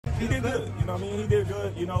He did good, you know what I mean? He did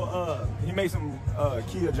good, you know, he made some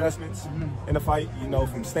key adjustments in the fight, you know,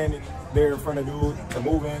 from standing there in front of dude to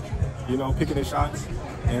moving, you know, picking his shots,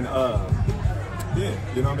 and yeah,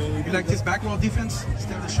 you know what I mean? You like his back roll defense?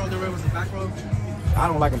 Instead of the shoulder roll was the back roll? I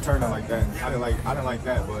don't like him turning like that. I didn't like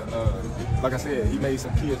that, but like I said, he made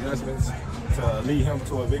some key adjustments to lead him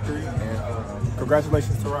to a victory, and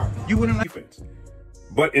congratulations to Ron. You wouldn't like defense,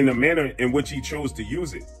 but in the manner in which he chose to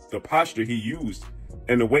use it, the posture he used,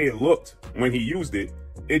 and the way it looked when he used it,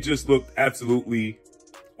 it just looked absolutely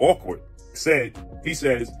awkward. He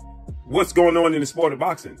says, what's going on in the sport of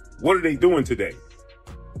boxing? What are they doing today?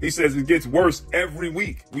 He says it gets worse every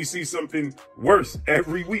week. We see something worse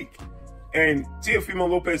every week. And Teofimo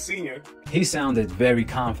Lopez Sr. He sounded very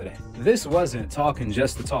confident. This wasn't talking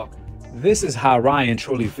just to talk. This is how Ryan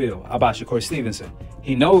truly feels about Shakur Stevenson.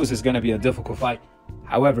 He knows it's going to be a difficult fight.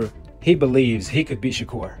 However, he believes he could beat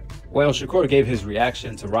Shakur. Well, Shakur gave his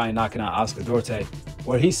reaction to Ryan knocking out Oscar Duarte,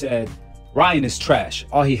 where he said, Ryan is trash.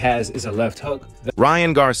 All he has is a left hook.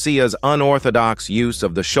 Ryan Garcia's unorthodox use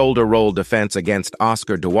of the shoulder roll defense against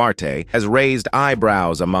Oscar Duarte has raised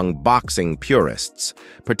eyebrows among boxing purists,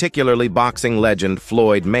 particularly boxing legend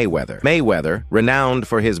Floyd Mayweather. Mayweather, renowned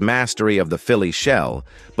for his mastery of the Philly shell,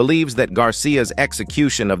 believes that Garcia's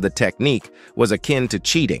execution of the technique was akin to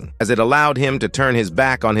cheating, as it allowed him to turn his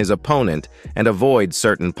back on his opponent and avoid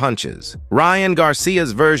certain punches. Ryan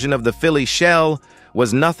Garcia's version of the Philly shell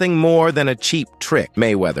was nothing more than a cheap trick,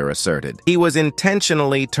 Mayweather asserted. He was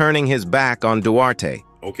intentionally turning his back on Duarte.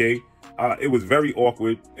 Okay, it was very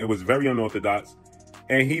awkward. It was very unorthodox.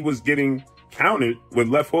 And he was getting countered with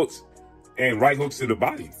left hooks and right hooks to the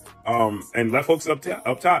body, and left hooks up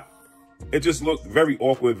top. It just looked very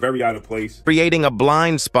awkward, very out of place. Creating a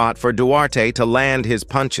blind spot for Duarte to land his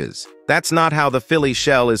punches. That's not how the Philly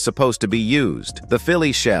shell is supposed to be used. The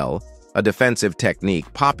Philly shell, a defensive technique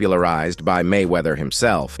popularized by Mayweather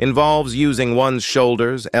himself, involves using one's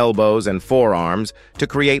shoulders, elbows, and forearms to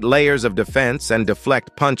create layers of defense and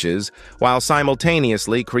deflect punches while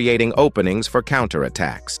simultaneously creating openings for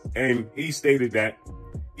counterattacks. And he stated that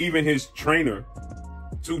even his trainer,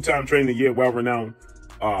 two-time trainer of the year, well-renowned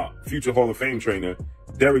future Hall of Fame trainer,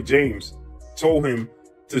 Derrick James, told him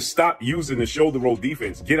to stop using the shoulder roll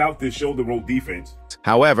defense. Get out this shoulder roll defense.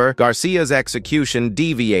 However, Garcia's execution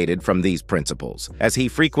deviated from these principles, as he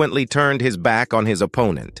frequently turned his back on his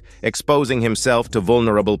opponent, exposing himself to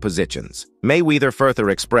vulnerable positions. Mayweather further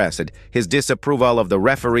expressed his disapproval of the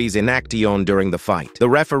referee's inaction during the fight. The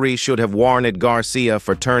referee should have warned Garcia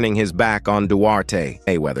for turning his back on Duarte,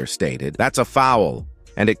 Mayweather stated. That's a foul,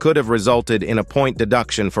 and it could have resulted in a point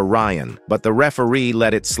deduction for Ryan, but the referee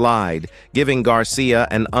let it slide, giving Garcia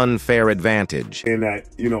an unfair advantage. And that,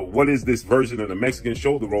 you know, what is this version of the Mexican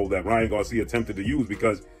shoulder roll that Ryan Garcia attempted to use?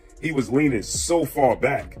 Because he was leaning so far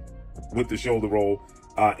back with the shoulder roll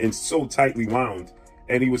and so tightly wound,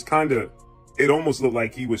 and he was it almost looked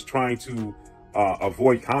like he was trying to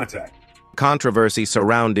avoid contact. Controversy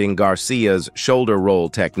surrounding Garcia's shoulder roll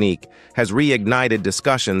technique has reignited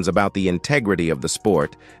discussions about the integrity of the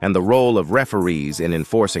sport and the role of referees in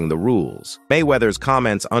enforcing the rules. Mayweather's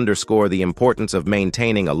comments underscore the importance of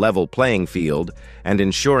maintaining a level playing field and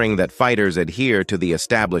ensuring that fighters adhere to the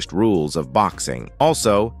established rules of boxing.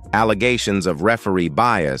 Also, allegations of referee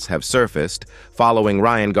bias have surfaced following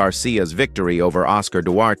Ryan Garcia's victory over Oscar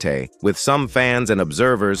Duarte, with some fans and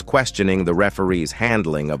observers questioning the referee's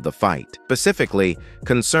handling of the fight. Specifically,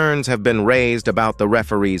 concerns have been raised about the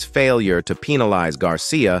referee's failure to penalize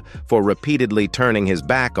Garcia for repeatedly turning his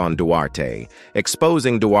back on Duarte,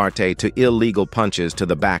 exposing Duarte to illegal punches to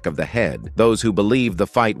the back of the head. Those who believe the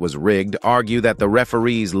fight was rigged argue that the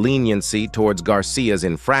referee's leniency towards Garcia's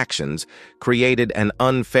infractions created an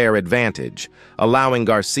unfair advantage, allowing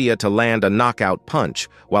Garcia to land a knockout punch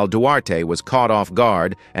while Duarte was caught off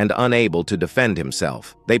guard and unable to defend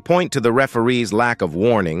himself. They point to the referee's lack of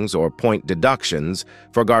warnings or point deductions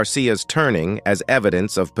for Garcia's turning as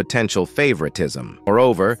evidence of potential favoritism.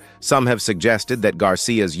 Moreover, some have suggested that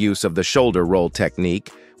Garcia's use of the shoulder roll technique,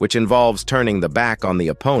 which involves turning the back on the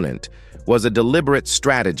opponent, was a deliberate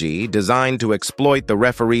strategy designed to exploit the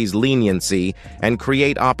referee's leniency and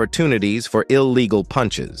create opportunities for illegal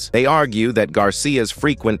punches. They argue that Garcia's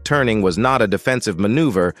frequent turning was not a defensive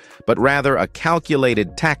maneuver, but rather a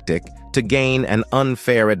calculated tactic to gain an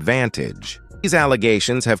unfair advantage. These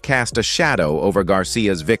allegations have cast a shadow over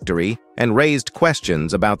Garcia's victory and raised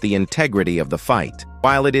questions about the integrity of the fight.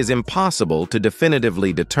 While it is impossible to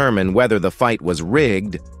definitively determine whether the fight was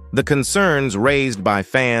rigged, the concerns raised by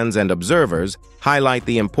fans and observers highlight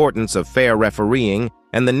the importance of fair refereeing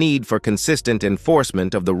and the need for consistent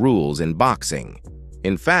enforcement of the rules in boxing.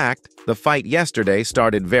 In fact, the fight yesterday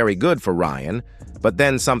started very good for Ryan, but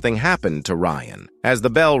then something happened to Ryan. As the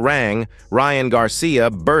bell rang, Ryan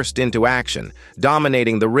Garcia burst into action,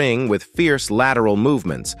 dominating the ring with fierce lateral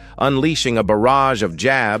movements, unleashing a barrage of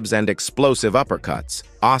jabs and explosive uppercuts.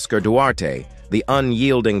 Oscar Duarte, the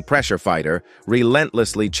unyielding pressure fighter,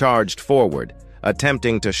 relentlessly charged forward,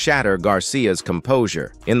 attempting to shatter Garcia's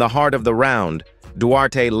composure. In the heart of the round,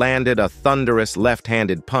 Duarte landed a thunderous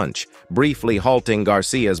left-handed punch, briefly halting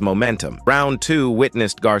Garcia's momentum. Round 2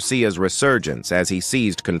 witnessed Garcia's resurgence as he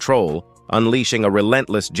seized control, unleashing a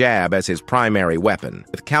relentless jab as his primary weapon.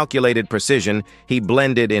 With calculated precision, he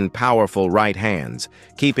blended in powerful right hands,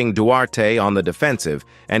 keeping Duarte on the defensive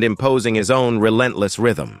and imposing his own relentless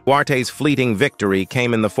rhythm. Duarte's fleeting victory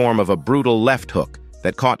came in the form of a brutal left hook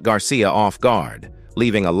that caught Garcia off guard,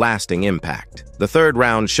 leaving a lasting impact. The third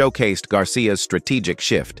round showcased Garcia's strategic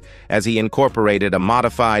shift as he incorporated a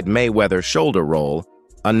modified Mayweather shoulder roll,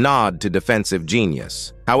 a nod to defensive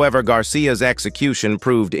genius. However, Garcia's execution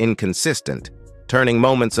proved inconsistent, turning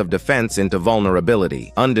moments of defense into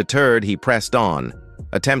vulnerability. Undeterred, he pressed on,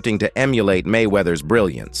 attempting to emulate Mayweather's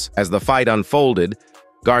brilliance. As the fight unfolded,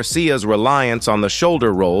 Garcia's reliance on the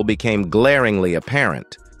shoulder roll became glaringly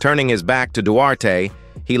apparent. Turning his back to Duarte,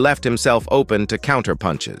 he left himself open to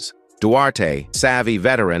counterpunches. Duarte, savvy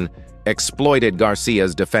veteran, exploited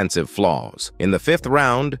Garcia's defensive flaws. In the fifth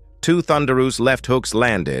round, 2 thunderous left hooks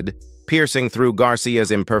landed, piercing through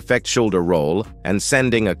Garcia's imperfect shoulder roll and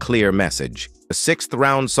sending a clear message. The sixth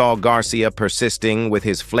round saw Garcia persisting with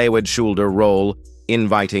his FLOYD shoulder roll,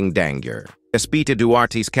 inviting danger. Despite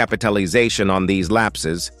Duarte's capitalization on these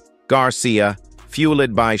lapses, Garcia,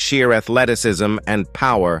 fueled by sheer athleticism and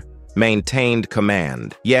power, maintained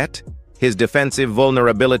command. Yet, his defensive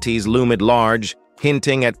vulnerabilities loomed large,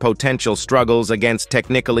 hinting at potential struggles against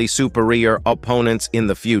technically superior opponents in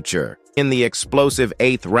the future. In the explosive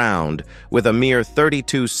 8th round, with a mere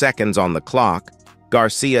 32 seconds on the clock,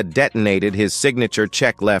 Garcia detonated his signature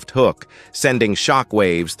check left hook, sending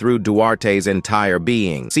shockwaves through Duarte's entire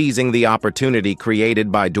being. Seizing the opportunity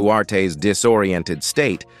created by Duarte's disoriented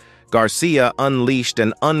state, Garcia unleashed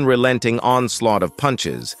an unrelenting onslaught of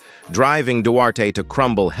punches, driving Duarte to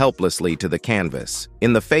crumble helplessly to the canvas.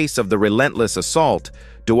 In the face of the relentless assault,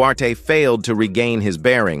 Duarte failed to regain his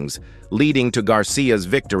bearings, leading to Garcia's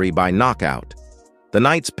victory by knockout. The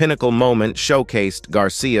night's pinnacle moment showcased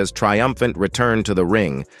Garcia's triumphant return to the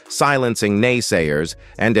ring, silencing naysayers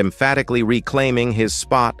and emphatically reclaiming his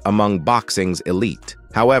spot among boxing's elite.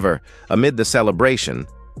 However, amid the celebration,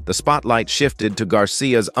 the spotlight shifted to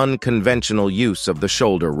Garcia's unconventional use of the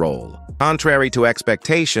shoulder roll. Contrary to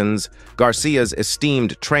expectations, Garcia's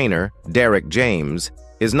esteemed trainer, Derek James,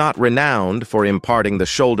 is not renowned for imparting the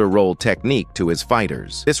shoulder roll technique to his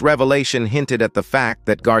fighters. This revelation hinted at the fact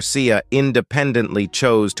that Garcia independently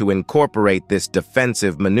chose to incorporate this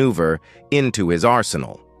defensive maneuver into his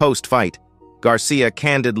arsenal. Post-fight, Garcia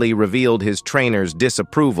candidly revealed his trainer's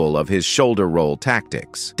disapproval of his shoulder roll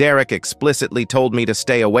tactics. "Derek explicitly told me to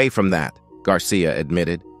stay away from that," Garcia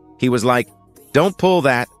admitted. "He was like, 'Don't pull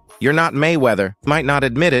that. You're not Mayweather.' Might not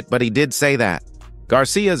admit it, but he did say that."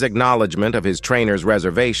 Garcia's acknowledgement of his trainer's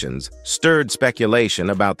reservations stirred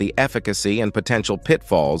speculation about the efficacy and potential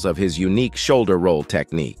pitfalls of his unique shoulder roll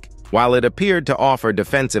technique. While it appeared to offer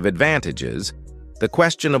defensive advantages, the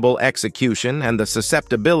questionable execution and the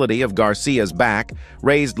susceptibility of Garcia's back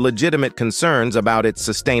raised legitimate concerns about its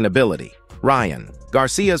sustainability. Ryan.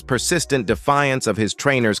 Garcia's persistent defiance of his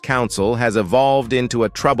trainer's counsel has evolved into a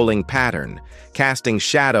troubling pattern, casting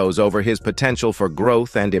shadows over his potential for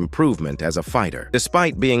growth and improvement as a fighter.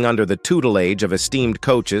 Despite being under the tutelage of esteemed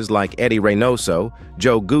coaches like Eddie Reynoso,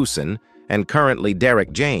 Joe Goosen, and currently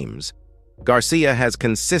Derek James, Garcia has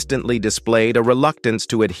consistently displayed a reluctance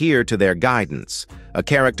to adhere to their guidance, a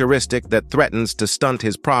characteristic that threatens to stunt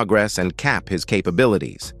his progress and cap his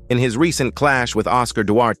capabilities. In his recent clash with Oscar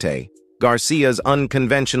Duarte, Garcia's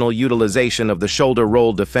unconventional utilization of the shoulder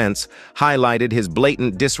roll defense highlighted his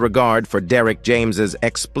blatant disregard for Derek James's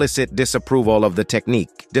explicit disapproval of the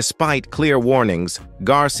technique. Despite clear warnings,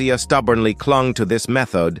 Garcia stubbornly clung to this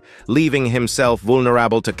method, leaving himself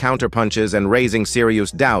vulnerable to counterpunches and raising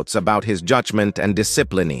serious doubts about his judgment and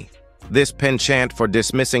discipline. This penchant for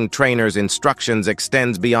dismissing trainers' instructions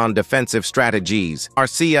extends beyond defensive strategies.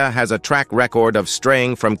 Garcia has a track record of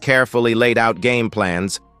straying from carefully laid out game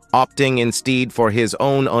plans, opting instead for his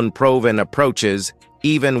own unproven approaches,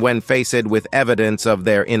 even when faced with evidence of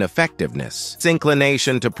their ineffectiveness. His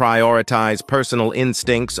inclination to prioritize personal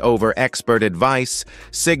instincts over expert advice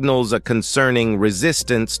signals a concerning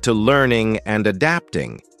resistance to learning and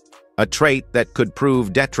adapting, a trait that could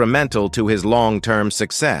prove detrimental to his long-term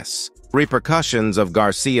success. Repercussions of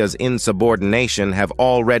Garcia's insubordination have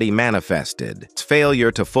already manifested. His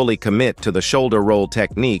failure to fully commit to the shoulder roll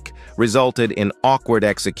technique resulted in awkward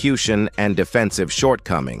execution and defensive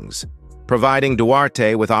shortcomings, providing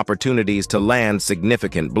Duarte with opportunities to land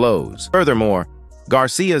significant blows. Furthermore,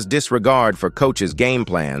 Garcia's disregard for coach's game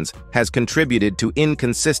plans has contributed to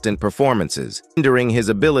inconsistent performances, hindering his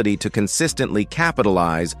ability to consistently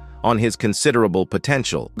capitalize on his considerable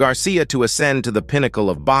potential. Garcia to ascend to the pinnacle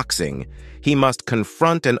of boxing, he must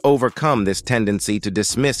confront and overcome this tendency to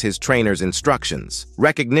dismiss his trainer's instructions.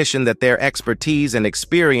 Recognition that their expertise and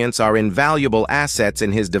experience are invaluable assets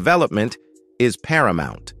in his development is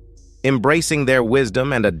paramount. Embracing their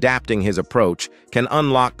wisdom and adapting his approach can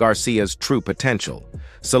unlock Garcia's true potential,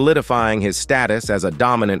 solidifying his status as a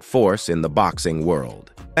dominant force in the boxing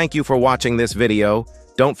world. Thank you for watching this video.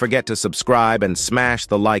 Don't forget to subscribe and smash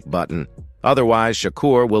the like button. Otherwise,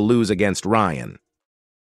 Shakur will lose against Ryan.